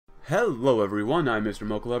Hello everyone, I'm Mr.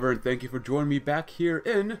 Mochalover, and thank you for joining me back here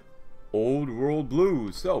in Old World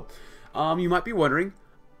Blues. So, you might be wondering,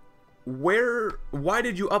 why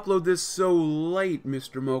did you upload this so late,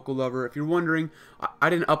 Mr. Mochalover? If you're wondering, I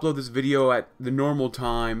didn't upload this video at the normal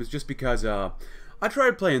time. It's just because, I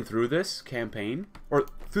tried playing through this campaign, or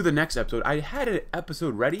through the next episode. I had an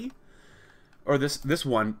episode ready, or this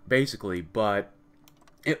one, basically, but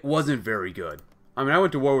it wasn't very good. I mean, I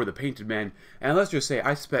went to war with a painted man, and let's just say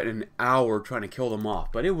I spent an hour trying to kill them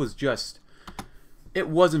off, but it wasn't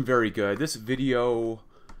very good. This video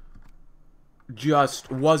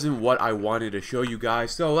just wasn't what I wanted to show you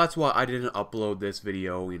guys, so that's why I didn't upload this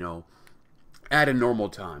video, you know, at a normal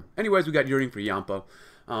time. Anyways, we got Yearning for Yampa.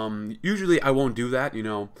 Usually I won't do that, you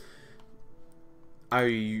know. I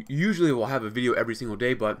usually will have a video every single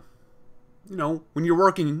day, but, you know, when you're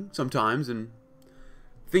working sometimes and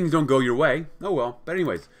things don't go your way, oh well. But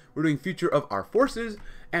anyways, we're doing Future of Our Forces,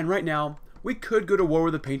 and right now, we could go to war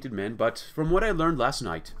with the Painted Men, but from what I learned last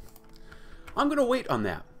night, I'm gonna wait on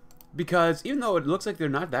that. Because even though it looks like they're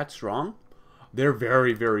not that strong, they're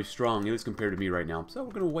very, very strong, at least compared to me right now, so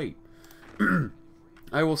we're gonna wait.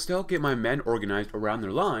 I will still get my men organized around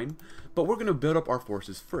their line, but we're going to build up our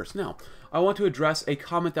forces first. Now, I want to address a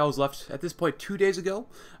comment that was left at this point 2 days ago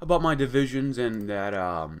about my divisions, and that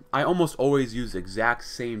I almost always use the exact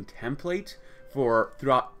same template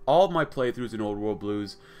throughout all of my playthroughs in Old World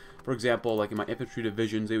Blues. For example, like in my infantry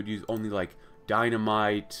divisions, they would use only like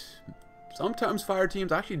dynamite, sometimes fire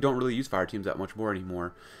teams. I actually don't really use fire teams that much more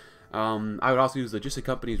anymore. I would also use logistic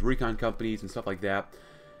companies, recon companies, and stuff like that.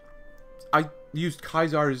 I used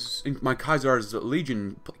Kaisar's, in my Kaisar's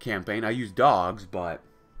Legion campaign, I used dogs, but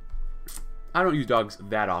I don't use dogs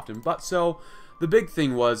that often. But so, the big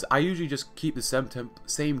thing was, I usually just keep the same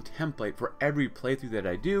template for every playthrough that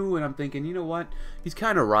I do, and I'm thinking, you know what, he's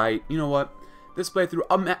kind of right. You know what, this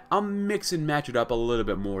playthrough, I'll mix and match it up a little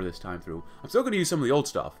bit more this time through. I'm still going to use some of the old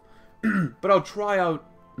stuff, but I'll try out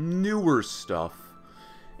newer stuff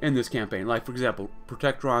in this campaign. Like, for example,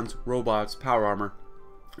 Protectrons, robots, power armor.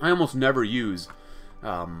 I almost never use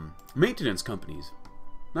maintenance companies.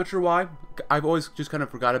 Not sure why. I've always just kind of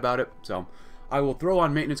forgot about it. So I will throw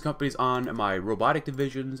on maintenance companies on my robotic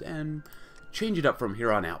divisions and change it up from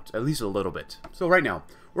here on out, at least a little bit. So right now,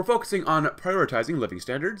 we're focusing on prioritizing living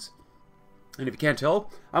standards. And if you can't tell,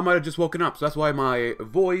 I might have just woken up. So that's why my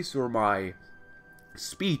voice or my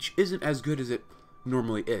speech isn't as good as it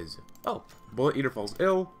normally is. Oh, Bullet Eater falls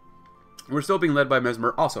ill. We're still being led by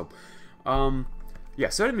Mesmer. Also, yeah,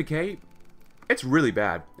 sudden decay, it's really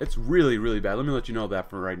bad. It's really, really bad. Let me let you know that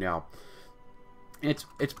for right now. It's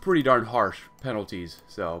pretty darn harsh penalties,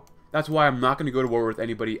 so that's why I'm not going to go to war with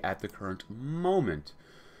anybody at the current moment.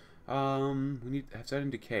 We need to have sudden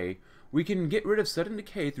decay. We can get rid of sudden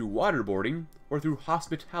decay through waterboarding or through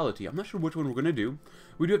hospitality. I'm not sure which one we're going to do.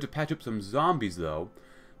 We do have to patch up some zombies, though.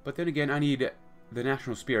 But then again, I need the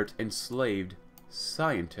national spirit enslaved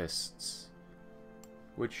scientists,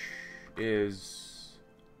 which is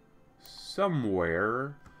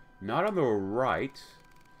somewhere, not on the right.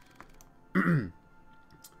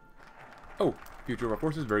 Oh, Future of Our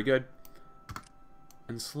Forces, very good.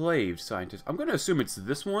 Enslaved scientists. I'm going to assume it's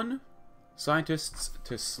this one. Scientists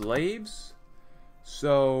to slaves.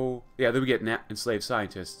 So, yeah, then we get enslaved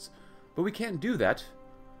scientists. But we can't do that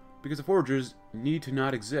because the foragers need to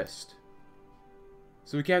not exist.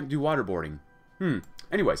 So we can't do waterboarding.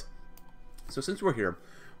 Anyways, so since we're here,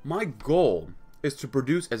 my goal is to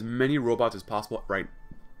produce as many robots as possible right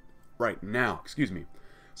now. Excuse me.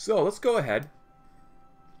 So let's go ahead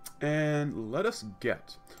and let us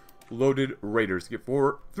get loaded raiders. Get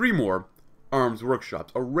 3 more arms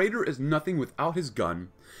workshops. A raider is nothing without his gun,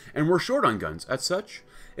 and we're short on guns. As such,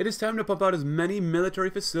 it is time to pump out as many military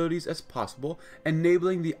facilities as possible,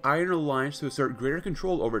 enabling the Iron Alliance to assert greater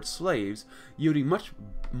control over its slaves, yielding much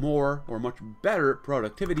more or much better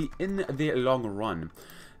productivity in the long run.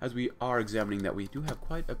 As we are examining that, we do have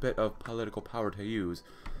quite a bit of political power to use.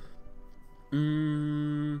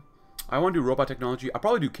 I want to do robot technology. I'll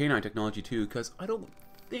probably do canine technology too, because I don't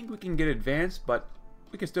think we can get advanced, but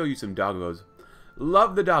we can still use some doggos.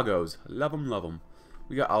 Love the doggos. Love them, love them.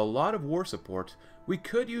 We got a lot of war support. We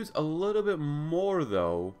could use a little bit more,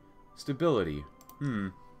 though. Stability.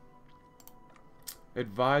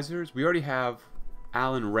 Advisors. We already have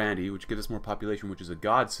Alan Randy, which gives us more population, which is a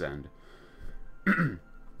godsend.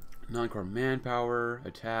 Non-core manpower,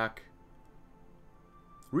 attack.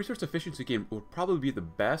 Resource efficiency game would probably be the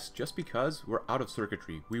best just because we're out of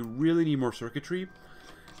circuitry. We really need more circuitry,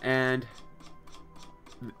 and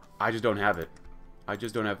I just don't have it. I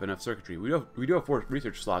just don't have enough circuitry. We do have 4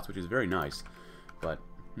 research slots, which is very nice, but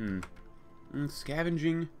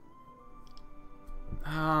scavenging.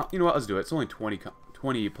 You know what? Let's do it. It's only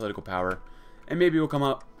 20 political power. And maybe we'll come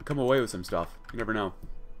away with some stuff. You never know.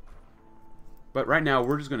 But right now,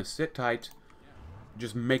 we're just going to sit tight.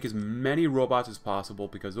 Just make as many robots as possible,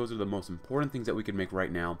 because those are the most important things that we can make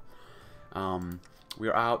right now. We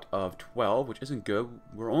are out of 12, which isn't good.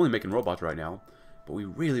 We're only making robots right now. But we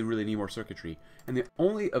really, really need more circuitry. And the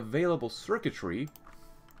only available circuitry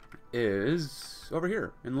is over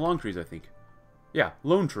here, in the long trees, I think. Yeah,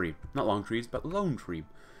 lone tree. Not long trees, but lone tree.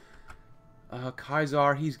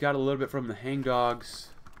 Kaisar, he's got a little bit from the hangdogs.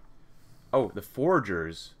 Oh, the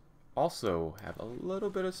foragers also have a little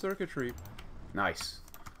bit of circuitry. Nice.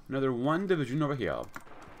 Another one division over here.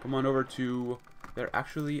 Come on over to there.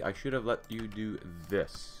 Actually, I should have let you do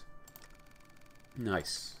this.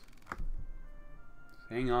 Nice.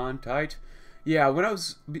 Hang on tight. Yeah, when I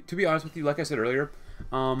was, to be honest with you, like I said earlier,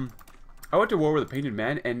 I went to war with a painted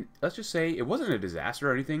man, and let's just say it wasn't a disaster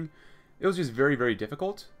or anything. It was just very, very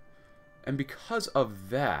difficult. And because of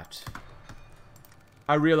that,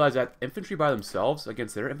 I realized that infantry by themselves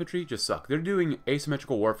against their infantry just suck. They're doing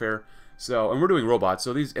asymmetrical warfare, so, and we're doing robots,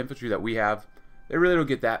 so these infantry that we have, they really don't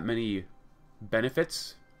get that many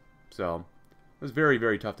benefits. So, it was very,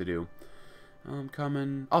 very tough to do.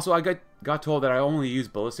 Coming. Also, I got told that I only use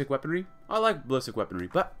ballistic weaponry. I like ballistic weaponry,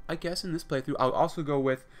 but I guess in this playthrough, I'll also go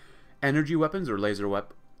with energy weapons or laser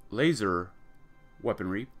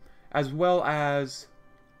weaponry, as well as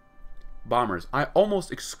bombers. I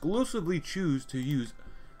almost exclusively choose to use,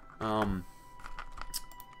 what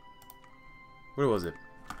was it?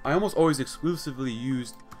 I almost always exclusively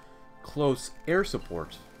used close air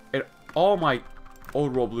support in all my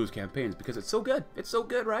old World Blues campaigns, because it's so good. It's so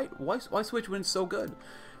good, right? Why switch when it's so good?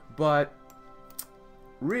 But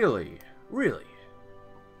really,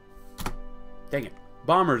 dang it,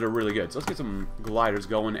 bombers are really good. So let's get some gliders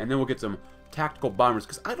going, and then we'll get some tactical bombers,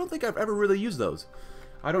 because I don't think I've ever really used those.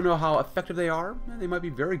 I don't know how effective they are. They might be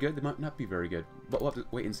very good. They might not be very good. But we'll have to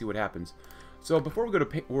wait and see what happens. So before we go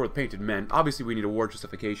to war with painted men, obviously we need a war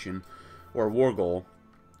justification or a war goal.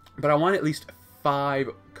 But I want at least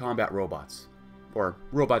 5 combat robots. Or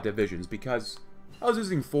robot divisions, because I was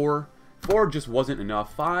using 4. 4 just wasn't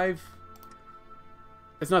enough. 5,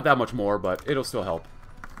 it's not that much more, but it'll still help.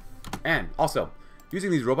 And also,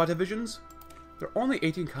 using these robot divisions, they're only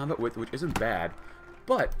 18 combat width, which isn't bad.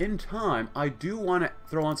 But in time, I do want to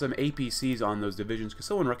throw on some APCs on those divisions, because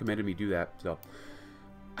someone recommended me do that. So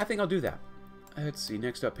I think I'll do that. Let's see,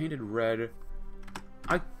 next up, painted red.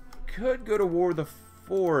 I could go to war with the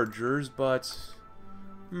foragers, but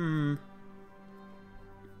you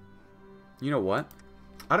know what?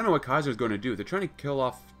 I don't know what Kaiser's going to do. They're trying to kill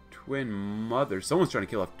off twin mothers. Someone's trying to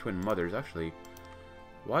kill off twin mothers, actually.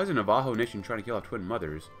 Why is a Navajo nation trying to kill off twin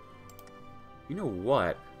mothers? You know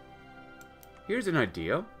what? Here's an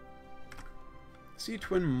idea. See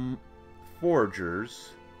twin foragers.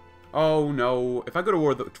 Oh no. If I go to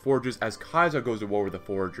war with the foragers as Kaiser goes to war with the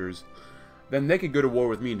foragers, then they could go to war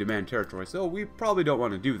with me and demand territory. So we probably don't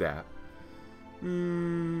want to do that.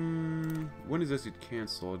 When is this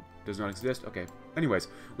canceled? Does not exist? Okay. Anyways,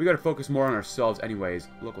 we gotta focus more on ourselves anyways.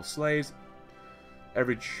 Local slaves.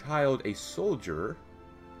 Every child a soldier.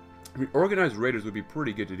 I mean, organized raiders would be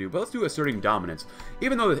pretty good to do, but let's do asserting dominance.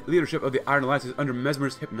 Even though the leadership of the Iron Alliance is under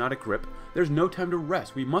Mesmer's hypnotic grip, there's no time to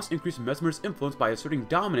rest. We must increase Mesmer's influence by asserting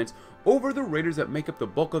dominance over the raiders that make up the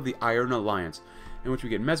bulk of the Iron Alliance, in which we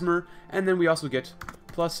get Mesmer, and then we also get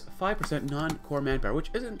plus 5% non-core manpower,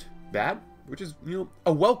 which isn't bad, which is, you know,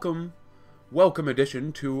 a welcome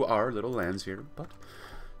addition to our little lands here, but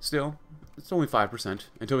still, it's only 5%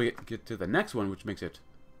 until we get to the next one, which makes it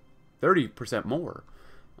 30% more.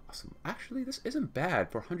 Awesome. Actually, this isn't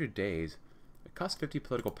bad for 100 days. It costs 50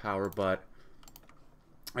 political power, but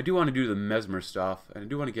I do want to do the Mesmer stuff, and I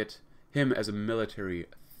do want to get him as a military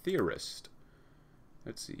theorist.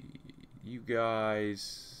 Let's see. You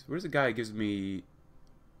guys... Where's the guy that gives me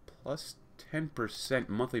plus 10%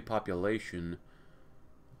 monthly population?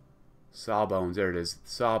 Sawbones. There it is.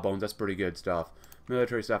 Sawbones. That's pretty good stuff.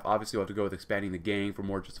 Military stuff. Obviously, we'll have to go with expanding the gang for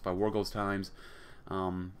more justified war goals times.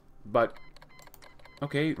 But...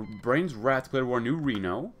 Okay, Brains Rats declared war, New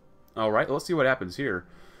Reno. Alright, let's see what happens here.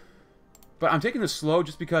 But I'm taking this slow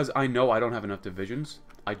just because I know I don't have enough divisions.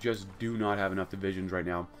 I just do not have enough divisions right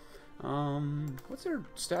now. What's their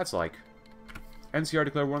stats like? NCR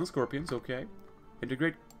declared war on the Scorpions, okay.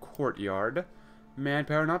 Integrate Courtyard.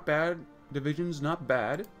 Manpower, not bad. Divisions, not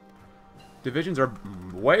bad. Divisions are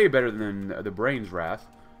way better than the Brains Wrath.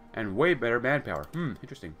 And way better manpower.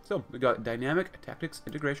 Interesting. So, we got Dynamic Tactics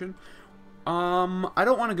Integration. I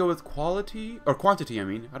don't want to go with quality, or quantity, I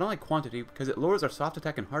mean. I don't like quantity, because it lowers our soft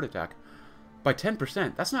attack and hard attack. By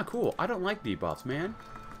 10%. That's not cool. I don't like debuffs, man.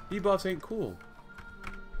 Debuffs ain't cool.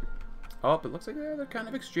 Oh, it looks like they're kind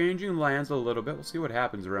of exchanging lands a little bit. We'll see what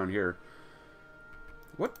happens around here.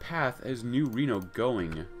 What path is New Reno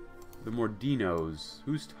going? The Mordinos.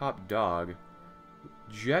 Who's top dog?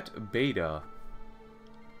 Jet Beta.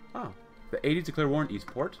 Oh. The 80s declare war in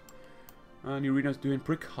Eastport. New Reno's doing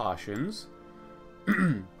precautions.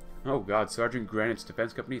 Oh god, Sergeant Granite's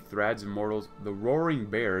Defense Company, Thrads Immortals, the Roaring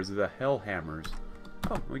Bears, the Hellhammers.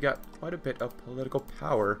 Oh, we got quite a bit of political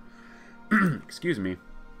power. Excuse me.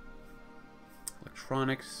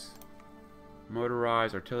 Electronics,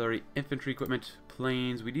 motorized, artillery, infantry equipment,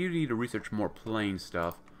 planes. We do need to research more plane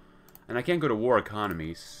stuff. And I can't go to war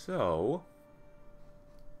economy, so...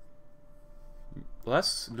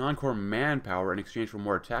 less non-core manpower in exchange for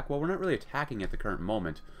more attack. Well, we're not really attacking at the current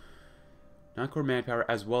moment. Non-core manpower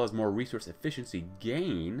as well as more resource efficiency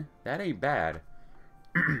gain. That ain't bad.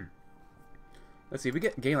 Let's see, if we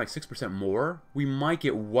gain like 6% more, we might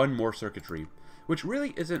get one more circuitry. Which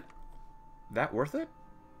really isn't that worth it.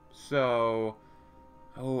 So,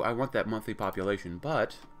 oh, I want that monthly population,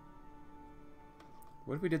 but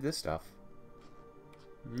what if we did this stuff?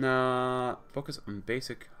 Nah, focus on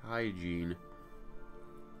basic hygiene.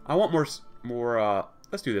 I want more,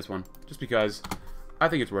 let's do this one, just because I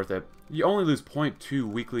think it's worth it. You only lose 0.2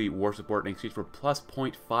 weekly war support in exchange for plus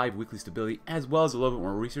 0.5 weekly stability, as well as a little bit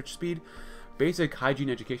more research speed. Basic hygiene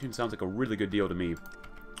education sounds like a really good deal to me.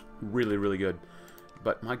 Really, really good.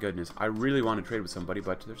 But my goodness, I really want to trade with somebody,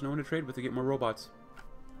 but there's no one to trade with to get more robots.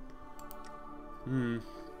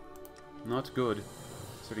 Not good.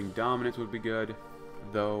 Asserting dominance would be good,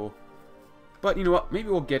 though. But you know what? Maybe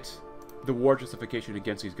we'll get the war justification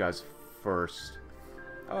against these guys first.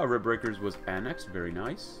 Rib Breakers was annexed. Very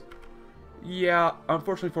nice. Yeah,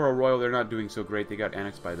 unfortunately for a royal, they're not doing so great. They got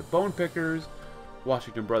annexed by the Bone Pickers.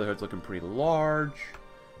 Washington Brotherhood's looking pretty large.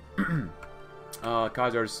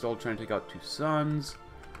 Khazar's still trying to take out 2 sons.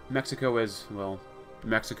 Mexico is, well,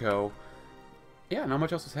 Mexico. Yeah, not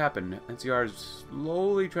much else has happened. NCR is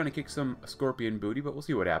slowly trying to kick some Scorpion booty, but we'll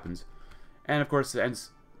see what happens. And, of course, the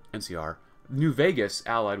NCR. New Vegas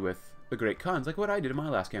allied with the Great Khans, like what I did in my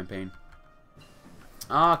last campaign.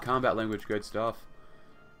 Combat language, good stuff.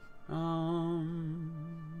 How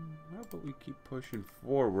about we keep pushing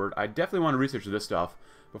forward? I definitely want to research this stuff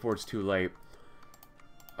before it's too late.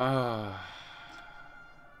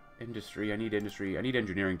 Industry, I need industry. I need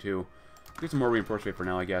engineering, too. Get some more reinforced rate for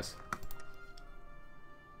now, I guess.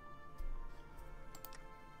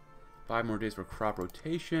 5 more days for crop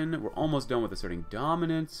rotation. We're almost done with asserting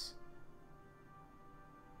dominance.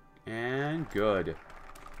 And good.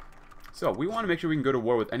 So, we want to make sure we can go to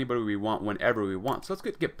war with anybody we want whenever we want. So let's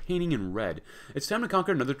get painting in red. It's time to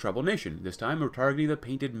conquer another troubled nation. This time we're targeting the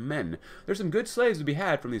painted men. There's some good slaves to be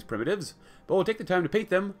had from these primitives, but we'll take the time to paint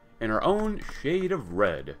them in our own shade of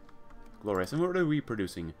red. Glorious. And what are we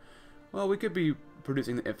producing? Well, we could be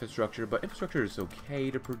producing the infrastructure, but infrastructure is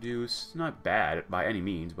okay to produce. Not bad by any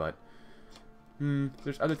means, but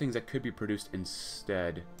there's other things that could be produced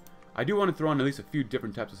instead. I do want to throw on at least a few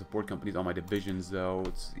different types of support companies on my divisions, though.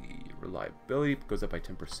 Let's see. Reliability goes up by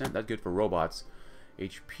 10%. That's good for robots.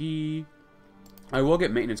 HP. I will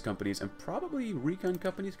get maintenance companies and probably recon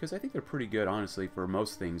companies, because I think they're pretty good, honestly, for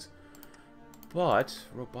most things. But,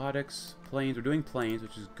 robotics, planes. We're doing planes,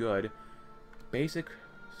 which is good. Basic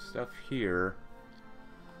stuff here.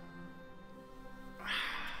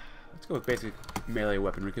 Let's go with basic melee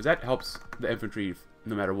weaponry, because that helps the infantry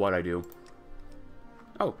no matter what I do.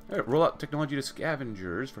 Oh, roll out technology to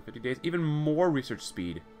scavengers for 50 days. Even more research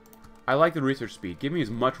speed. I like the research speed. Give me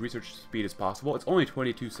as much research speed as possible. It's only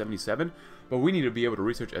 2277, but we need to be able to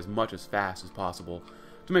research as much as fast as possible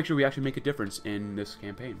to make sure we actually make a difference in this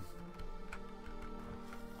campaign.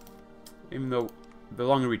 Even though the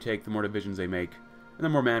longer we take, the more divisions they make, and the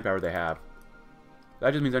more manpower they have.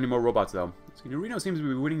 That just means I need more robots, though. New Reno seems to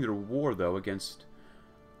be winning their war, though, against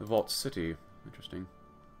the Vault City. Interesting.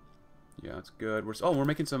 Yeah, that's good. We're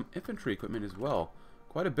making some infantry equipment as well.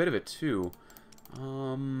 Quite a bit of it, too.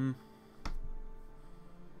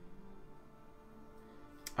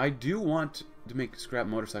 I do want to make scrap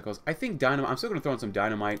motorcycles. I think dynamite. I'm still going to throw in some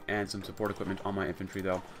dynamite and some support equipment on my infantry,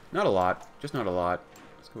 though. Not a lot. Just not a lot.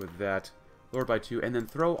 Let's go with that. Lower by 2. And then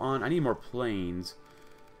throw on... I need more planes.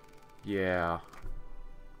 Yeah.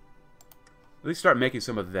 At least start making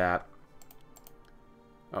some of that.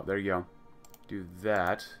 Oh, there you go. Do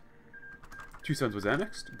that. 2 Sons was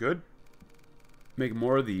annexed. Good. Make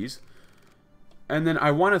more of these. And then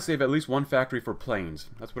I want to save at least 1 factory for planes.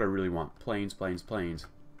 That's what I really want. Planes, planes, planes.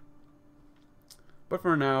 But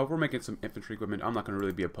for now, if we're making some infantry equipment, I'm not going to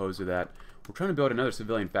really be opposed to that. We're trying to build another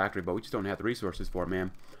civilian factory, but we just don't have the resources for it,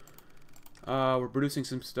 man. We're producing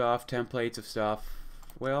some stuff, templates of stuff.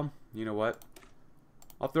 Well, you know what?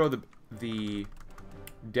 I'll throw the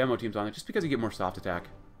demo teams on it just because you get more soft attack.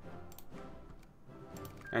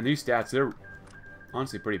 And these stats, they're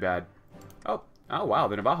honestly pretty bad. Oh wow,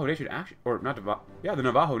 the Navajo Nation actually, or not Navajo, yeah, the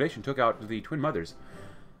Navajo Nation took out the Twin Mothers.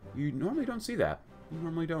 You normally don't see that. You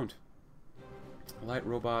normally don't. Light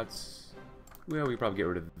robots, well, we probably get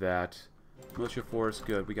rid of that. Militia force,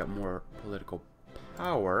 good. We got more political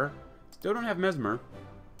power. Still don't have Mesmer.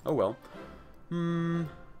 Oh well.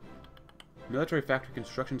 Military factory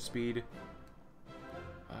construction speed.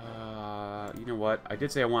 You know what? I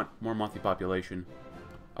did say I want more monthly population.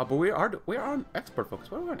 Oh, but we are on export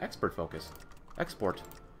focus. Why are we on export focus? Export.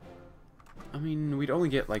 I mean, we'd only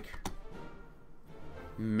get like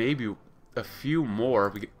maybe a few more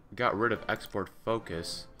if we got rid of export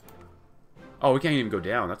focus. Oh, we can't even go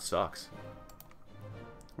down. That sucks.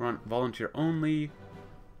 We're on volunteer only.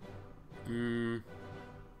 Can't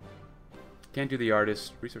do the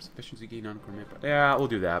artist. Resource efficiency gain on equipment. Yeah, we'll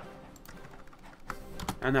do that.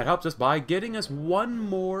 And that helps us by getting us one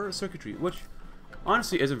more circuitry, which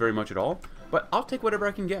honestly isn't very much at all. But I'll take whatever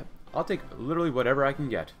I can get. I'll take literally whatever I can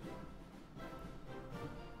get.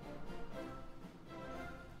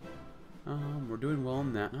 We're doing well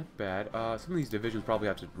on that. Not bad. Some of these divisions probably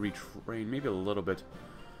have to retrain, maybe a little bit.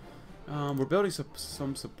 We're building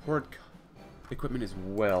some support equipment as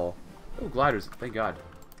well. Oh, gliders. Thank God.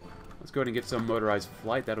 Let's go ahead and get some motorized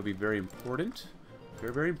flight. That'll be very important.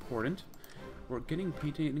 Very, very important. We're getting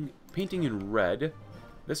painting in red.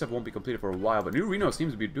 This stuff won't be completed for a while, but New Reno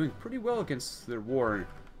seems to be doing pretty well against their war.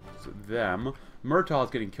 Them. Murtaugh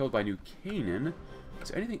is getting killed by New Canaan. Is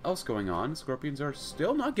there anything else going on? Scorpions are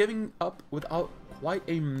still not giving up without quite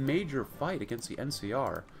a major fight against the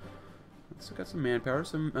NCR. Let's look at some manpower,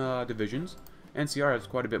 some divisions. NCR has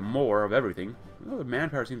quite a bit more of everything. Oh, the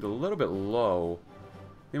manpower seems a little bit low.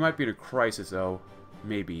 They might be in a crisis, though.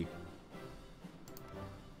 Maybe.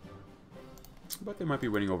 But they might be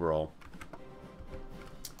winning overall.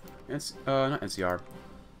 Not NCR.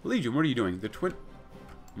 Legion, what are you doing? The Twin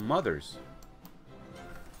Mothers.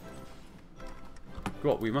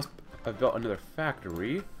 Cool, we must have built another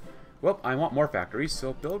factory. Well, I want more factories,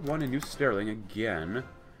 so build one in New Sterling again.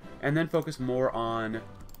 And then focus more on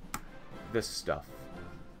this stuff.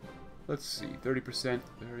 Let's see, 30%, 30%,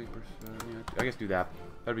 yeah, I guess do that.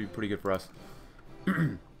 That'd be pretty good for us.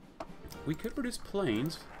 We could produce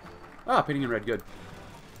planes. Ah, painting in red, good.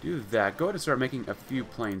 Do that. Go ahead and start making a few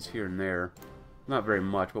planes here and there. Not very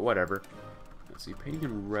much, but whatever. Let's see, painting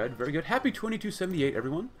in red, very good. Happy 2278,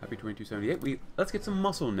 everyone. Happy 2278. Let's get some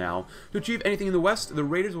muscle now. To achieve anything in the West, the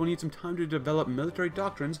Raiders will need some time to develop military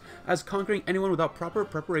doctrines, as conquering anyone without proper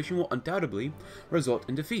preparation will undoubtedly result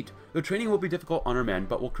in defeat. The training will be difficult on our men,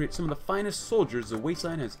 but will create some of the finest soldiers the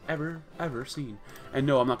wasteland has ever seen. And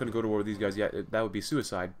no, I'm not going to go to war with these guys yet. That would be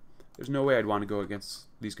suicide. There's no way I'd want to go against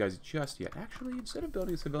these guys just yet. Actually, instead of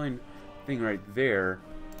building a civilian thing right there,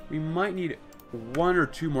 we might need one or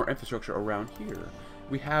two more infrastructure around here.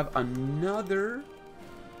 We have another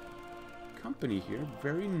company here.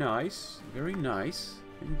 Very nice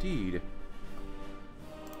indeed.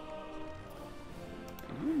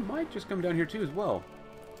 And you might just come down here too as well.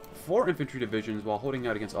 4 infantry divisions while holding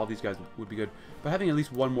out against all these guys would be good, but having at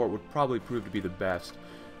least one more would probably prove to be the best.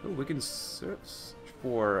 Oh, we can search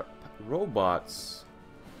for robots.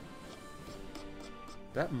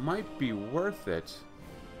 That might be worth it.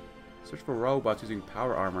 Search for robots using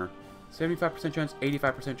power armor. 75% chance,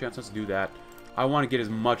 85% chance. Let's do that. I want to get as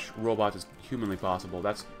much robots as humanly possible.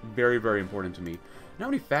 That's very, very important to me. And how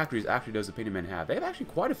many factories actually does the Painted Men have? They have actually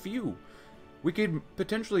quite a few. We could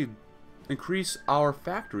potentially increase our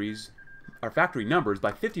factory numbers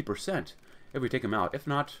by 50% if we take them out. If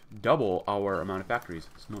not, double our amount of factories.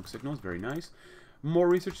 Smoke signals, very nice. More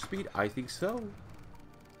research speed? I think so.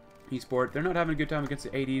 Esport, they're not having a good time against the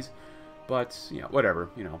 80s, but, you know, whatever,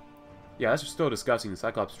 you know. Yeah, that's still disgusting. The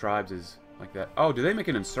Cyclops tribes is like that. Oh, do they make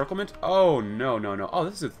an encirclement? Oh, no, no, no. Oh,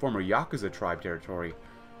 this is a former Yakuza tribe territory.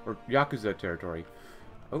 Or Yakuza territory.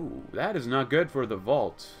 Oh, that is not good for the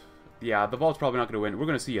Vault. Yeah, the Vault's probably not going to win. We're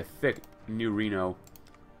going to see a thick New Reno.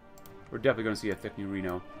 We're definitely going to see a thick New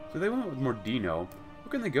Reno. So they went with more Dino.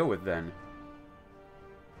 What can they go with then?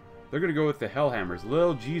 They're going to go with the Hellhammers.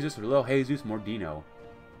 Lil Jesus or Lil Jesus Mordino.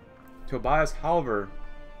 Tobias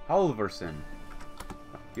Halverson.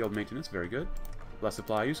 Field maintenance, very good. Less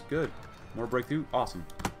supply use, good. More breakthrough, awesome.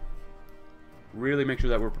 Really make sure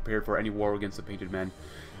that we're prepared for any war against the Painted Men.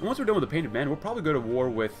 And once we're done with the Painted Men, we'll probably go to war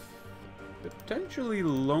with Potentially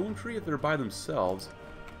Lone Tree if they're by themselves.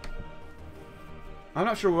 I'm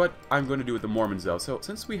not sure what I'm going to do with the Mormons, though. So,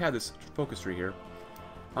 since we had this focus tree here,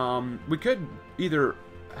 we could either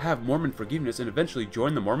have Mormon forgiveness and eventually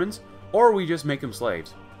join the Mormons, or we just make them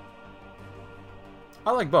slaves.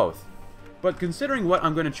 I like both. But considering what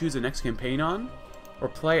I'm going to choose the next campaign on, or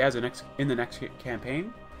play as in the next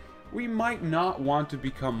campaign, we might not want to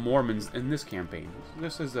become Mormons in this campaign.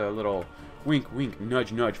 This is a little wink, wink,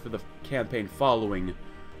 nudge, nudge for the campaign following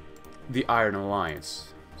the Iron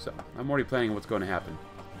Alliance. So, I'm already planning what's going to happen.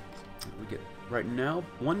 We get, right now,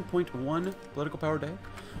 1.1 political power day.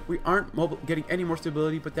 We aren't getting any more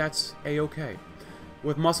stability, but that's a-okay.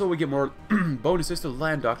 With muscle, we get more bonuses to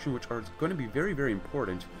land doctrine, which are going to be very, very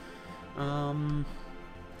important.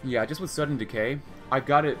 Yeah, just with sudden decay,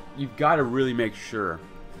 you've got to really make sure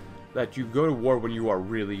that you go to war when you are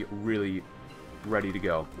really, really ready to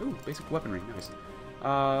go. Ooh, basic weaponry, nice.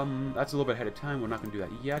 That's a little bit ahead of time. We're not going to do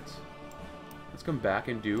that yet. Let's come back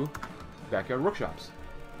and do backyard workshops.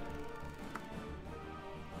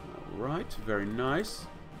 Alright, very nice.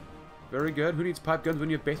 Very good. Who needs pipe guns when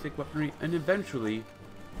you have basic weaponry? And eventually,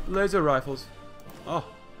 laser rifles. Oh.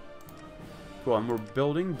 Cool, and we're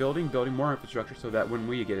building more infrastructure so that when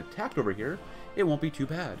we get attacked over here, it won't be too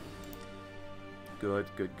bad. Good,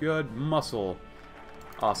 good, good. Muscle.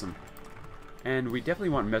 Awesome. And we definitely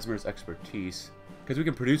want Mesmer's expertise, because we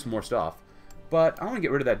can produce more stuff. But I want to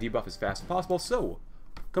get rid of that debuff as fast as possible, so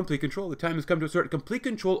complete control. The time has come to assert complete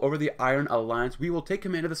control over the Iron Alliance. We will take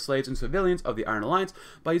command of the slaves and civilians of the Iron Alliance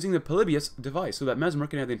by using the Polybius device, so that Mesmer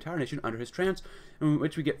can have the entire nation under his trance, in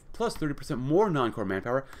which we get plus 30% more non-core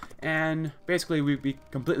manpower, and basically we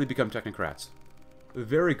completely become technocrats.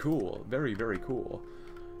 Very cool. Very, very cool.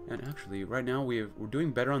 And actually, right now we're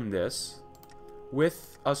doing better on this.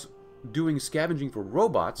 With us doing scavenging for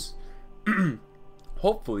robots,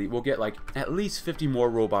 hopefully we'll get like at least 50 more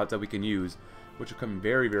robots that we can use, which will come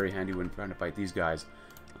very, very handy when trying to fight these guys.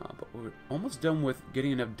 But we're almost done with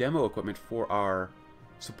getting enough demo equipment for our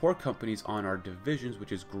support companies on our divisions,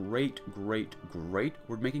 which is great, great, great.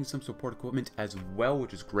 We're making some support equipment as well,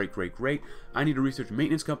 which is great, great, great. I need to research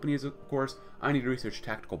maintenance companies, of course. I need to research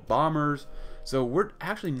tactical bombers. So we're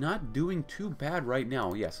actually not doing too bad right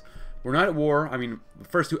now. Yes, we're not at war. I mean, the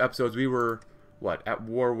first 2 episodes we were, what, at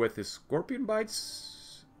war with the Scorpion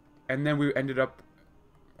Bites? And then we ended up,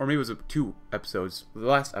 or maybe it was 2 episodes, the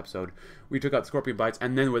last episode, we took out Scorpion Bites,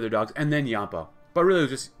 and then Wither Dogs, and then Yampa. But really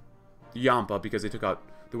it was just Yampa because they took out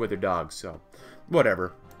the Wither Dogs, so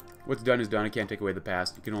whatever. What's done is done. I can't take away the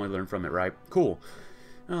past. You can only learn from it, right? Cool.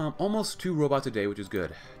 Almost 2 robots a day, which is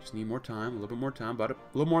good. Just need more time, a little bit more time, about a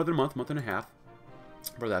little more than a month and a half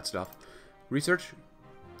for that stuff. Research.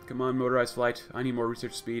 Come on, motorized flight. I need more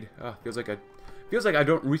research speed. Feels like I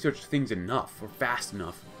don't research things enough or fast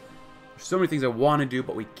enough. There's so many things I want to do,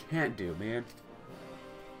 but we can't do, man.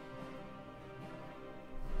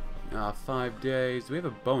 5 days. Do we have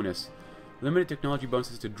a bonus? Limited technology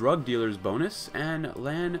bonuses to drug dealers bonus and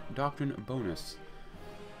land doctrine bonus.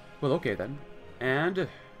 Well, okay then. And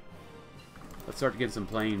let's start getting some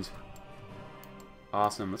planes.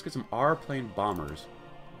 Awesome. Let's get some R-plane bombers.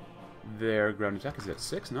 Their ground attack is at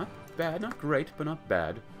 6. Not bad. Not great, but not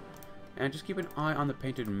bad. And just keep an eye on the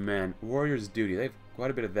painted men. Warrior's duty. They have quite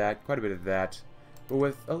a bit of that. Quite a bit of that. But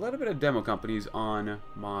with a little bit of demo companies on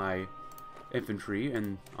my infantry,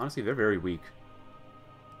 and honestly, they're very weak.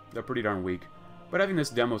 They're pretty darn weak. But having this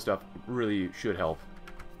demo stuff really should help.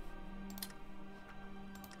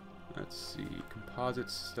 Let's see. Composite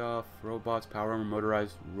stuff. Robots. Power armor.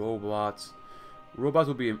 Motorized robots. Robots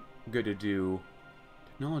will be good to do.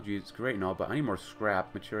 Technology is great and all, but I need more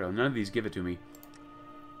scrap material. None of these give it to me.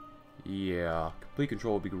 Yeah. Complete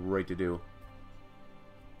control would be great to do.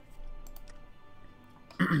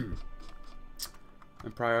 And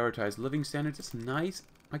prioritize living standards. It's nice.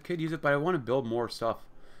 I could use it, but I want to build more stuff.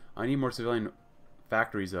 I need more civilian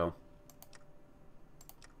factories, though.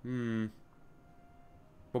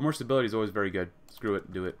 But more stability is always very good. Screw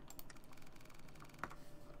it. Do it.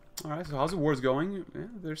 Alright, so how's the wars going? Yeah,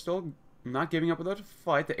 they're still not giving up without a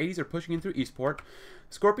fight. The 80s are pushing in through Eastport.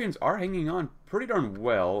 Scorpions are hanging on pretty darn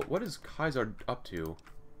well. What is Kaiser up to?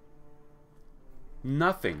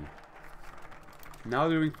 Nothing. Now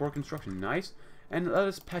they're doing 4 construction. Nice. And let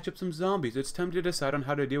us patch up some zombies. It's time to decide on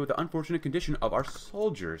how to deal with the unfortunate condition of our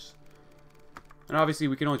soldiers. And obviously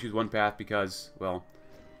we can only choose one path because, well,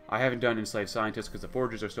 I haven't done enslaved scientists because the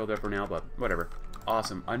foragers are still there for now, but whatever.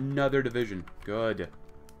 Awesome. Another division. Good.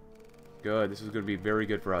 Good. This is going to be very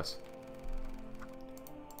good for us.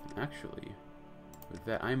 Actually, with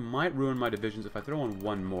that, I might ruin my divisions if I throw on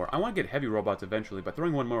one more. I want to get heavy robots eventually, but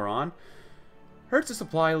throwing one more on, Hurts the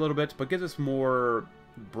supply a little bit, but gives us more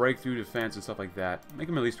breakthrough defense and stuff like that. Make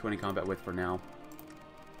him at least 20 combat width for now.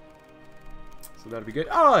 So that'll be good.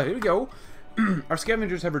 Ah, here we go. Our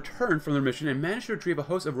scavengers have returned from their mission and managed to retrieve a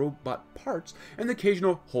host of robot parts and the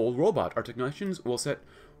occasional whole robot. Our technicians will set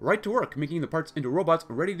right to work, making the parts into robots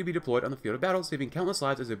ready to be deployed on the field of battle, saving countless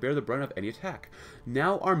lives as they bear the brunt of any attack.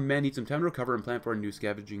 Now our men need some time to recover and plan for a new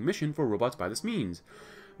scavenging mission for robots by this means.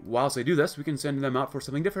 Whilst they do this, we can send them out for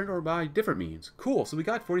something different or by different means. Cool, so we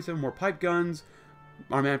got 47 more pipe guns,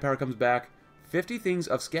 our manpower comes back, 50 things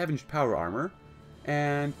of scavenged power armor,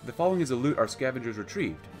 and the following is the loot our scavengers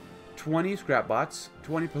retrieved. 20 scrap bots,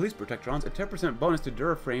 20 police protectrons, a 10% bonus to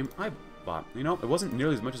Duraframe iBot. You know, it wasn't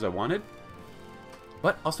nearly as much as I wanted,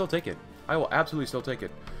 but I'll still take it. I will absolutely still take it.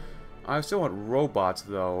 I still want robots,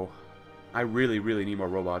 though. I really, really need more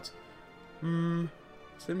robots.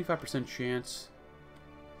 75% chance.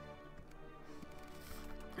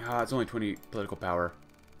 It's only 20 political power.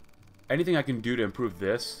 Anything I can do to improve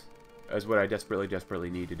this is what I desperately, desperately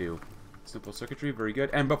need to do. Simple circuitry, very good.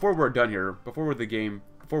 And before we're done here, before we're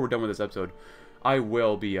done with this episode, I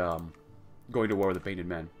will be going to war with the Painted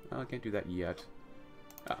Men. I can't do that yet.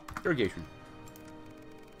 Irrigation.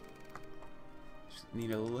 Just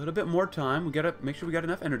need a little bit more time. We gotta make sure we got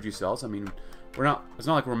enough energy cells. I mean, it's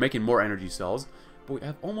not like we're making more energy cells, but we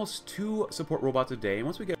have almost 2 support robots a day. And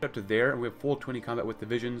once we get up to there and we have full 20 combat with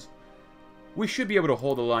divisions, we should be able to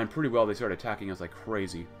hold the line pretty well. They start attacking us like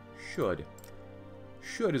crazy. Should.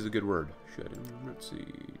 Should is a good word. Should. Let's see.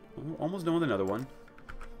 Almost done with another one.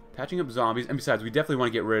 Patching up zombies. And besides, we definitely want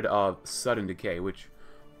to get rid of sudden decay, which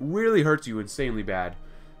really hurts you insanely bad.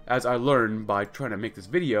 As I learned by trying to make this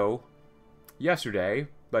video yesterday,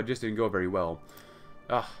 but it just didn't go very well.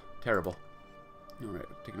 Terrible. Alright,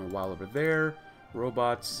 taking a while over there.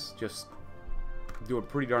 Robots just doing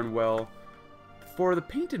pretty darn well. For the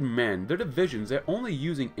Painted Men, their divisions, they're only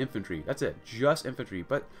using infantry. That's it, just infantry.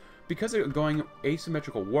 But because they're going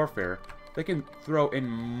asymmetrical warfare, they can throw in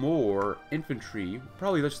more infantry,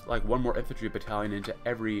 probably just like one more infantry battalion into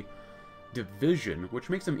every division, which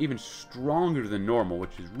makes them even stronger than normal,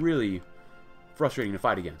 which is really frustrating to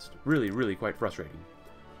fight against. Really, really quite frustrating.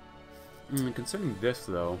 Concerning this,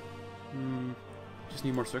 though, just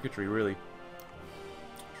need more circuitry, really.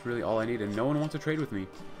 It's really all I need, and no one wants to trade with me.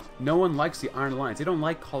 No one likes the Iron Alliance. They don't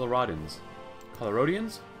like Coloradans.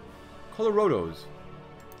 Coloradians? Colorados.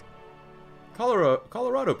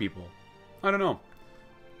 Colorado people. I don't know.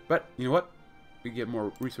 But, you know what? We get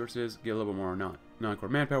more resources, get a little bit more non-core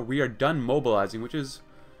manpower. We are done mobilizing, which is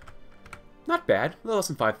not bad. A little less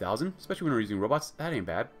than 5,000, especially when we're using robots. That ain't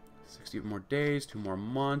bad. 60 more days, 2 more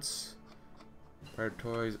months. Prior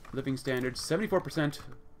toys, living standards, 74%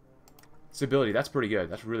 stability. That's pretty good.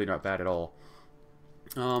 That's really not bad at all.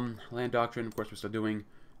 Land doctrine, of course, we're still doing.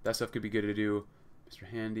 That stuff could be good to do. Mr.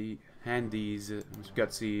 Handies, Mr.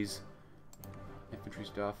 Gutsies. Infantry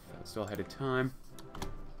stuff, that's still ahead of time.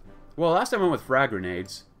 Well, last time I went with frag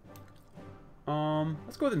grenades.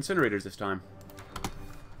 Let's go with incinerators this time.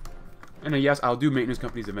 And yes, I'll do maintenance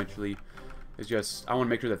companies eventually. It's just, I want to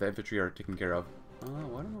make sure that the infantry are taken care of. I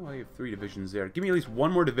don't know why you have 3 divisions there. Give me at least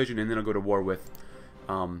 1 more division and then I'll go to war with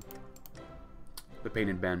the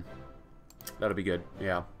Painted Men. That'll be good,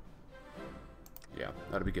 yeah. Yeah,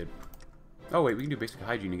 that'll be good. Oh wait, we can do basic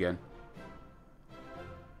hygiene again.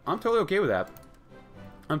 I'm totally okay with that.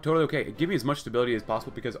 I'm totally okay. Give me as much stability as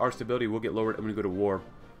possible because our stability will get lowered when we go to war.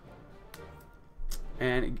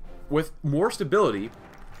 And with more stability,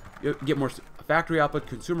 you get more factory output,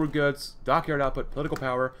 consumer goods, dockyard output, political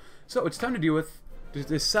power. So it's time to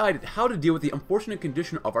decide how to deal with the unfortunate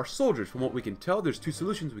condition of our soldiers. From what we can tell, there's 2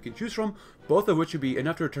 solutions we can choose from, both of which should be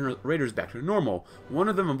enough to return our raiders back to normal. One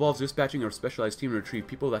of them involves dispatching our specialized team to retrieve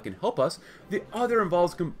people that can help us. The other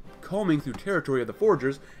involves combing through territory of the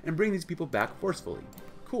foragers and bring these people back forcefully.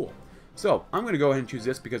 Cool. So, I'm going to go ahead and choose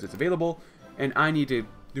this because it's available, and I need to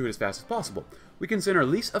do it as fast as possible. We can send our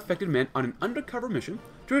least affected men on an undercover mission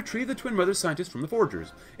to retrieve the Twin Brothers scientists from the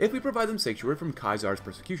foragers. If we provide them sanctuary from Kaisar's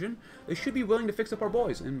persecution, they should be willing to fix up our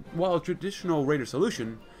boys, and while a traditional raider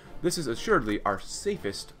solution, this is assuredly our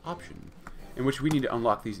safest option, in which we need to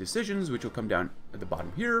unlock these decisions, which will come down at the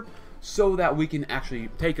bottom here, so that we can actually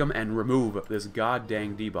take them and remove this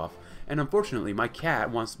god-dang debuff. And unfortunately, my cat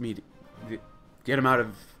wants me to get him out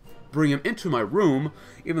of, bring him into my room,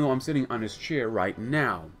 even though I'm sitting on his chair right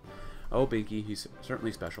now. Oh, Binky, he's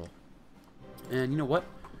certainly special. And you know what?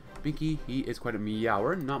 Binky, he is quite a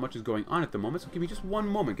meower. Not much is going on at the moment, so give me just 1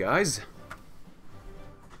 moment, guys.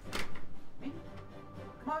 Bink?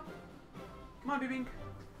 Come on. Come on, Bink.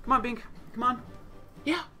 Come on, Bink. Come on.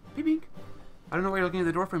 Yeah, Bink. I don't know why you're looking at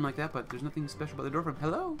the door frame like that, but there's nothing special about the door frame.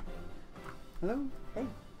 Hello? Hello? Hey.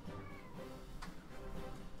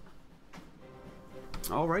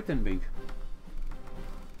 Alright then, Bink.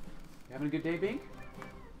 You having a good day, Bink?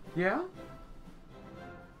 Yeah?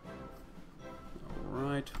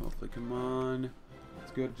 Alright, hopefully, come on.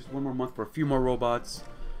 It's good. Just one more month for a few more robots.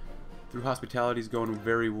 Through hospitality's going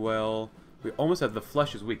very well. We almost have the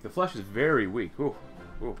flesh is weak. The flesh is very weak. Ooh,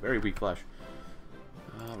 ooh, very weak flesh.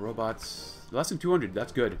 Robots. Less than 200.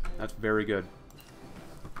 That's good. That's very good.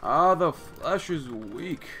 The flesh is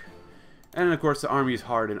weak. And, of course, the army is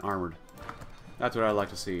hard and armored. That's what I like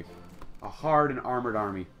to see. A hard and armored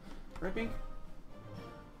army. Right, Bink?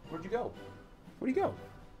 Where'd you go? Where'd you go?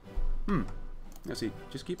 Let's see.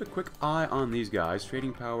 Just keep a quick eye on these guys.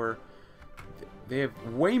 Trading power. They have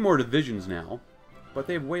way more divisions now. But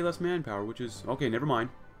they have way less manpower, which is... Okay, never mind.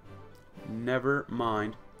 Never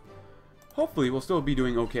mind. Hopefully, we'll still be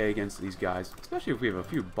doing okay against these guys. Especially if we have a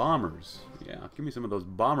few bombers. Yeah, give me some of those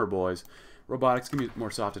bomber boys. Robotics, give me more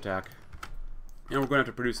soft attack. And we're going to have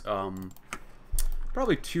to produce,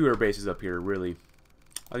 probably 2 air bases up here, really.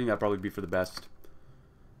 I think that'd probably be for the best.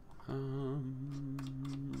 And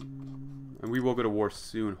we will go to war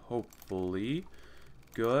soon, hopefully.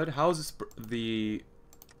 Good. How's this, the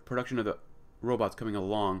production of the robots coming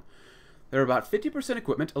along? They're about 50%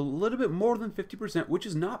 equipment, a little bit more than 50%, which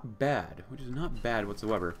is not bad. Which is not bad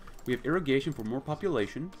whatsoever. We have irrigation for more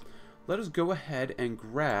population. Let us go ahead and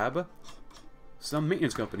grab some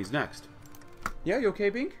maintenance companies next. Yeah, you okay,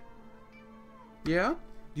 Bink? Yeah? Do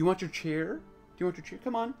you want your chair? Do you want your chair?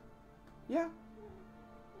 Come on. Yeah?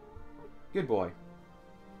 Good boy.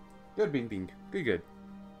 Good, Bink Bink. Good, good.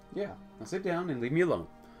 Yeah. Now sit down and leave me alone.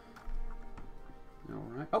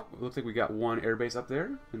 Alright. Oh, it looks like we got one airbase up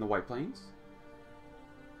there in the White Plains.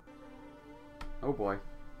 Oh boy.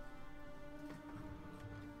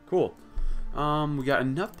 Cool. We got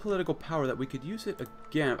enough political power that we could use it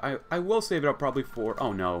again. I will save it up probably for...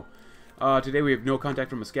 Oh no. Today we have no contact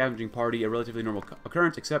from a scavenging party, a relatively normal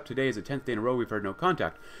occurrence, except today is the 10th day in a row we've heard no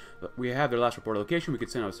contact. We have their last reported location. We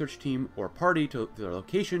could send out a search team or party to their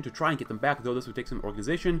location to try and get them back, though this would take some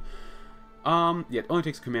organization. Yeah, it only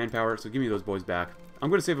takes command power, so give me those boys back. I'm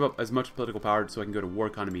going to save up as much political power so I can go to war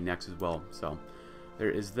economy next as well. So, there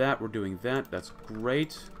is that. We're doing that. That's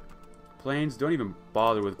great. Planes, don't even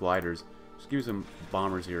bother with gliders. Just give me some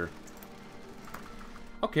bombers here.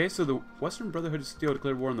 Okay, so the Western Brotherhood of Steel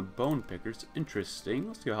declared war on the Bone Pickers. Interesting.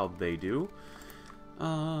 Let's see how they do.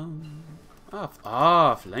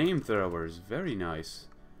 Flamethrowers. Very nice.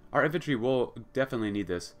 Our infantry will definitely need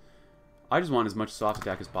this. I just want as much soft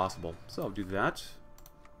attack as possible, so I'll do that.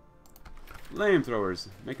 Flamethrowers.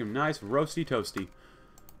 Make them nice, roasty, toasty.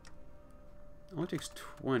 Only takes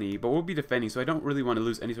 20, but we'll be defending, so I don't really want to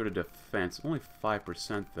lose any sort of defense. Only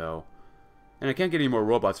 5%, though. And I can't get any more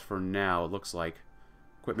robots for now, it looks like.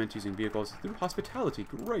 Equipment using vehicles through hospitality.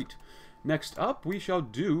 Great. Next up, we shall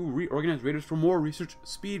do reorganize raiders for more research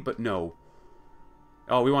speed, but no.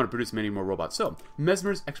 Oh, we want to produce many more robots. So,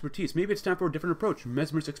 Mesmer's expertise. Maybe it's time for a different approach.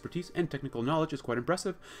 Mesmer's expertise and technical knowledge is quite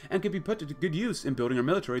impressive and can be put to good use in building our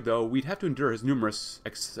military, though we'd have to endure his numerous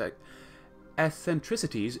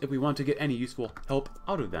eccentricities if we want to get any useful help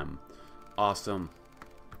out of them. Awesome.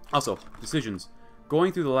 Also, decisions.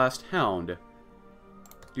 Going through the last hound.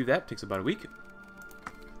 Do that. Takes about a week.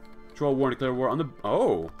 Troll war and declare war on the...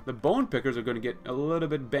 Oh! The Bone Pickers are going to get a little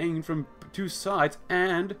bit banged from 2 sides,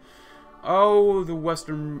 and... Oh, the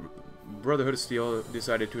Western Brotherhood of Steel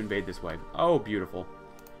decided to invade this way. Oh, beautiful.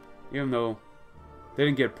 Even though they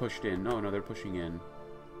didn't get pushed in. No, they're pushing in.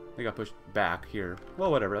 They got pushed back here.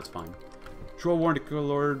 Well, whatever, that's fine. Troll war and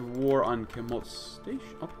declared war on Kemot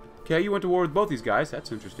Station. Oh, okay, you went to war with both these guys.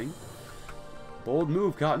 That's interesting. Bold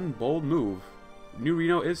move, Cotton. Bold move. New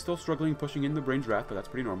Reno is still struggling, pushing in the Brain's Wrath, but that's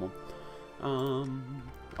pretty normal.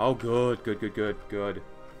 Oh, good, good, good, good, good.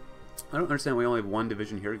 I don't understand we only have 1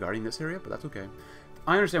 division here guarding this area, but that's okay.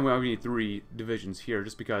 I understand we only need 3 divisions here,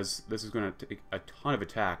 just because this is going to take a ton of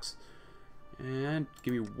attacks. And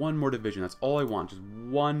give me 1 more division. That's all I want. Just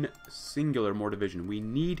 1 singular more division. We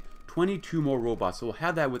need 22 more robots, so we'll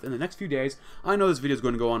have that within the next few days. I know this video is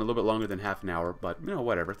going to go on a little bit longer than half an hour, but, you know,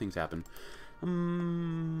 whatever. Things happen.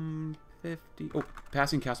 50... Oh,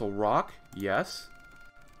 passing Castle Rock. Yes.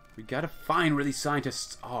 We gotta find where these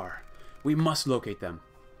scientists are. We must locate them.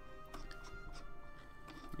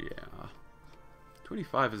 Yeah.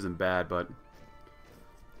 25 isn't bad, but...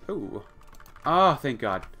 Oh. Ah, thank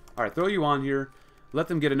God. Alright, throw you on here. Let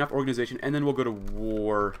them get enough organization, and then we'll go to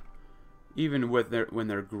war. Even with when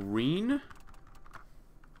they're green.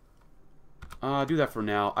 Do that for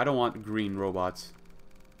now. I don't want green robots.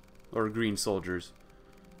 Or green soldiers.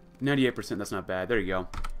 98%, that's not bad. There you go.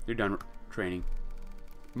 You're done training.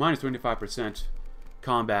 minus 25%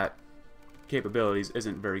 combat capabilities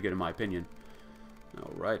isn't very good in my opinion.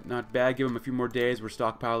 Alright, not bad. Give them a few more days. We're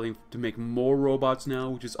stockpiling to make more robots now,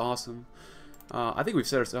 which is awesome. I think we've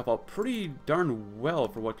set ourselves up pretty darn well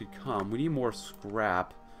for what could come. We need more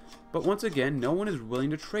scrap. But once again, no one is willing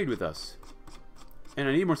to trade with us. And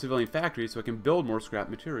I need more civilian factories so I can build more scrap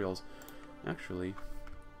materials. Actually,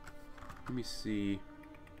 let me see.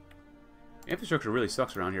 Infrastructure really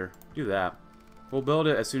sucks around here. Do that. We'll build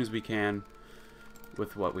it as soon as we can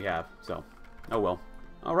with what we have. So, oh well.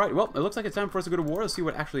 Alright, well, it looks like it's time for us to go to war. Let's see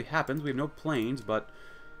what actually happens. We have no planes, but...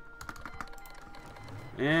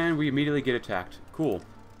 And we immediately get attacked. Cool.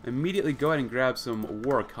 Immediately go ahead and grab some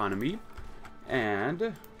war economy.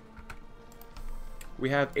 And...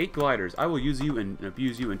 we have 8 gliders. I will use you and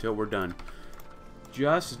abuse you until we're done.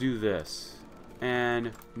 Just do this.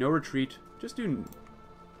 And no retreat. Just do...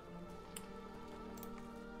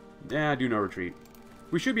 yeah, do no retreat.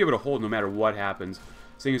 We should be able to hold no matter what happens.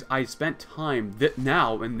 Seeing as I spent time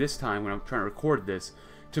now and this time when I'm trying to record this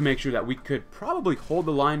to make sure that we could probably hold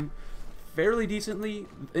the line fairly decently.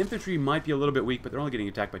 The infantry might be a little bit weak, but they're only getting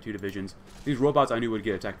attacked by 2 divisions. These robots I knew would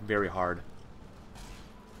get attacked very hard.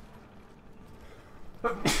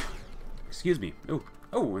 Excuse me.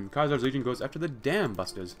 Oh, and Kaiser's Legion goes after the damn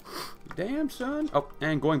busters. Damn, son. Oh,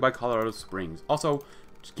 and going by Colorado Springs. Also,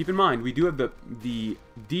 just keep in mind, we do have the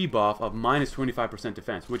debuff of minus 25%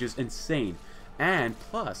 defense, which is insane. And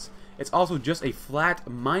plus, it's also just a flat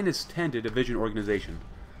minus 10 to division organization.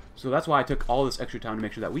 So that's why I took all this extra time to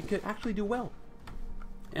make sure that we could actually do well.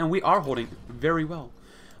 And we are holding very well.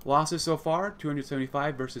 Losses so far,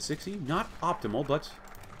 275 versus 60. Not optimal, but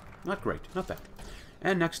not great. Not bad.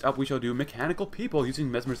 And next up, we shall do Mechanical People.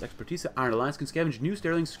 Using Mesmer's expertise, the Iron Alliance can scavenge New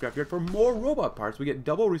Sterling Scrapyard for more robot parts. We get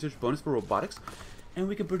double research bonus for robotics, and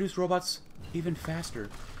we can produce robots even faster.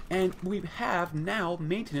 And we have now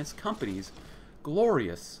maintenance companies.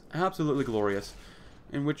 Glorious. Absolutely glorious.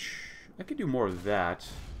 In which I could do more of that.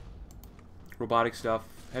 Robotic stuff,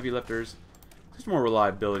 heavy lifters. Just more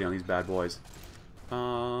reliability on these bad boys.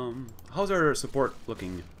 How's our support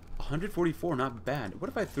looking? 144, not bad. What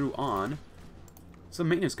if I threw on some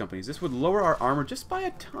maintenance companies? This would lower our armor just by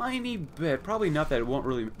a tiny bit. Probably not that it won't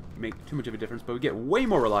really make too much of a difference, but we get way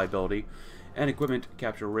more reliability and equipment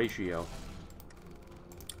capture ratio.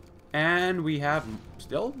 And we have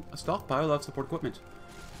still a stockpile of support equipment.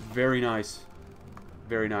 Very nice.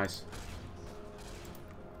 Very nice.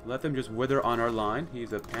 Let them just wither on our line.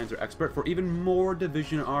 He's a panzer expert for even more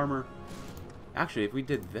division armor. Actually, if we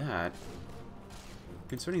did that,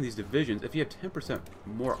 concerning these divisions, if you have 10%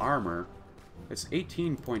 more armor, it's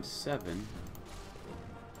 18.7.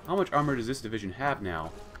 How much armor does this division have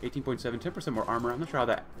now? 18.7, 10% more armor. I'm not sure how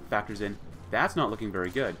that factors in. That's not looking very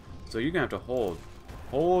good. So you're going to have to hold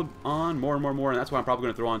on more and more and more, and that's why I'm probably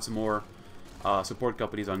going to throw on some more support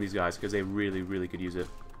companies on these guys, because they really, really could use it.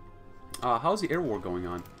 How's the air war going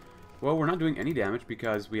on? Well, we're not doing any damage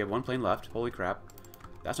because we have 1 plane left. Holy crap.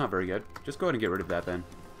 That's not very good. Just go ahead and get rid of that then.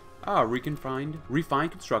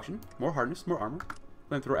 Refined construction. More hardness, more armor.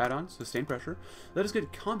 Flamethrower add-ons, sustained pressure. Let us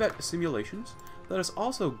get combat simulations. Let us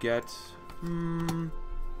also get...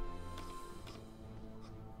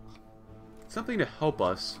 something to help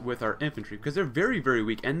us with our infantry, because they're very, very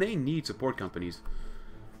weak, and they need support companies.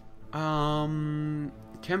 Chem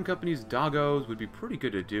companies, doggos would be pretty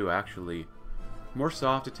good to do, actually. More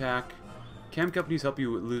soft attack. Chem companies help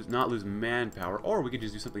you not lose manpower, or we could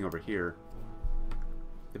just do something over here.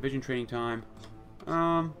 Division training time.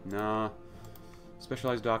 Nah.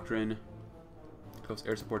 Specialized doctrine. Coast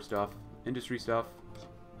air support stuff. Industry stuff.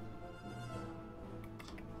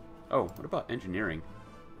 Oh, what about engineering?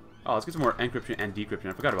 Oh, let's get some more encryption and decryption.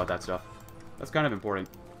 I forgot about that stuff. That's kind of important.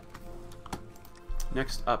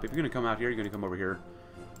 Next up, if you're going to come out here, you're going to come over here.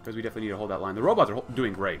 Because we definitely need to hold that line. The robots are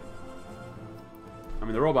doing great. I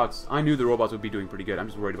mean, the robots... I knew the robots would be doing pretty good. I'm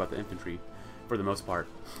just worried about the infantry for the most part.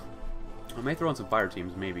 I may throw on some fire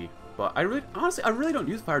teams, maybe. But I really... honestly, I really don't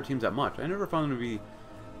use fire teams that much. I never found them to be,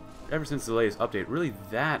 ever since the latest update, really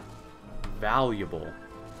that valuable.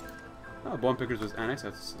 Oh, Bone Pickers was annexed.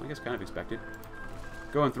 That's, I guess, kind of expected.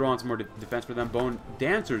 Go and throw on some more defense for them. Bone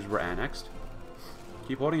Dancers were annexed.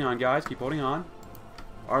 Keep holding on, guys. Keep holding on.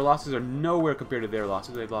 Our losses are nowhere compared to their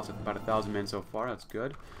losses. They've lost about 1,000 men so far. That's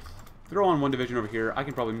good. Throw on 1 division over here. I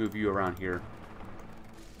can probably move you around here.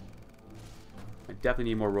 I definitely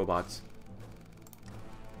need more robots.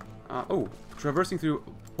 Oh, traversing through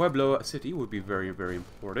Pueblo City would be very, very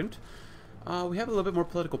important. We have a little bit more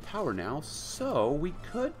political power now, so we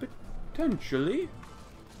could potentially...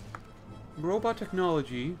 robot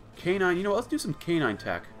technology, canine, you know what, let's do some canine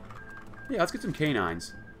tech. Yeah, let's get some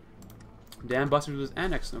canines. Dam Busters was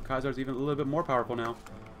annexed. No, Kaiser's even a little bit more powerful now.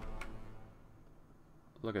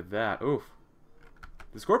 Look at that. Oof.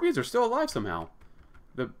 The Scorpions are still alive somehow.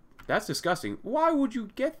 That's disgusting. Why would you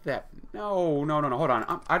get that? No, no, no, no. Hold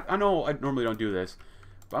on. I know I normally don't do this,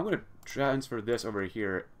 but I'm going to transfer this over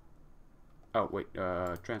here. Oh, wait.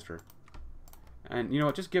 Transfer. And you know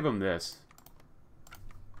what? Just give him this.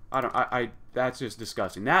 That's just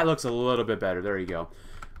disgusting. That looks a little bit better. There you go.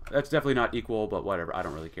 That's definitely not equal, but whatever. I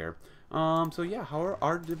don't really care. So yeah, how are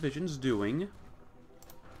our divisions doing?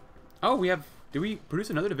 Oh, we have... Did we produce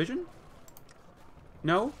another division?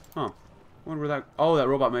 No? Huh. I wonder where that... Oh, that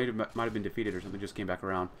robot might have been defeated or something. Just came back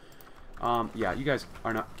around. Yeah, you guys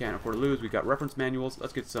can't afford to lose. We've got reference manuals.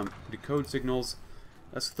 Let's get some decode signals.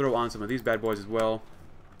 Let's throw on some of these bad boys as well,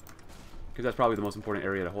 because that's probably the most important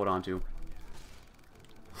area to hold on to.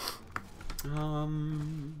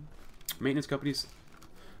 Maintenance companies.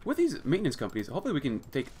 With these maintenance companies, hopefully we can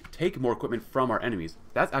take more equipment from our enemies.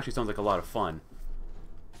 That actually sounds like a lot of fun.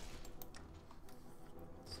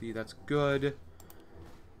 See, that's good.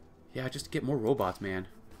 Yeah, just get more robots, man.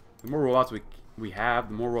 The more robots we have,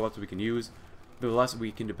 the more robots we can use, the less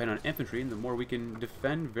we can depend on infantry, and the more we can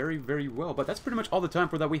defend very, very well. But that's pretty much all the time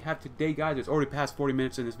for that we have today, guys. It's already past 40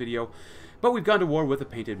 minutes in this video, but we've gone to war with the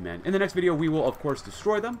Painted Men. In the next video, we will, of course,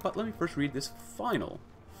 destroy them, but let me first read this final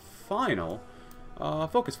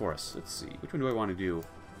focus for us. Let's see. Which one do I want to do?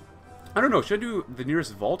 I don't know. Should I do the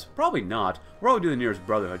nearest vault? Probably not. We'll probably do the nearest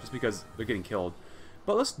brotherhood, just because they're getting killed.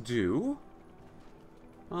 But let's do...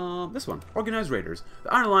 this one. Organized Raiders.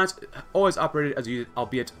 The Iron Alliance always operated as a,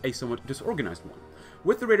 albeit a somewhat disorganized one.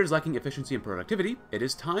 With the Raiders lacking efficiency and productivity, it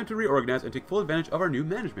is time to reorganize and take full advantage of our new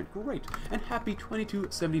management. Great. And happy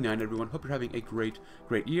 2279, everyone. Hope you're having a great,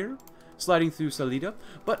 great year. Sliding through Salida.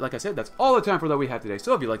 But like I said, that's all the time for that we have today.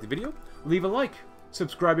 So if you liked the video, leave a like.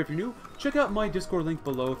 Subscribe if you're new. Check out my Discord link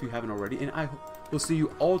below if you haven't already. And I will see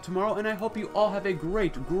you all tomorrow. And I hope you all have a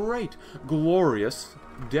great, great, glorious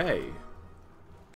day.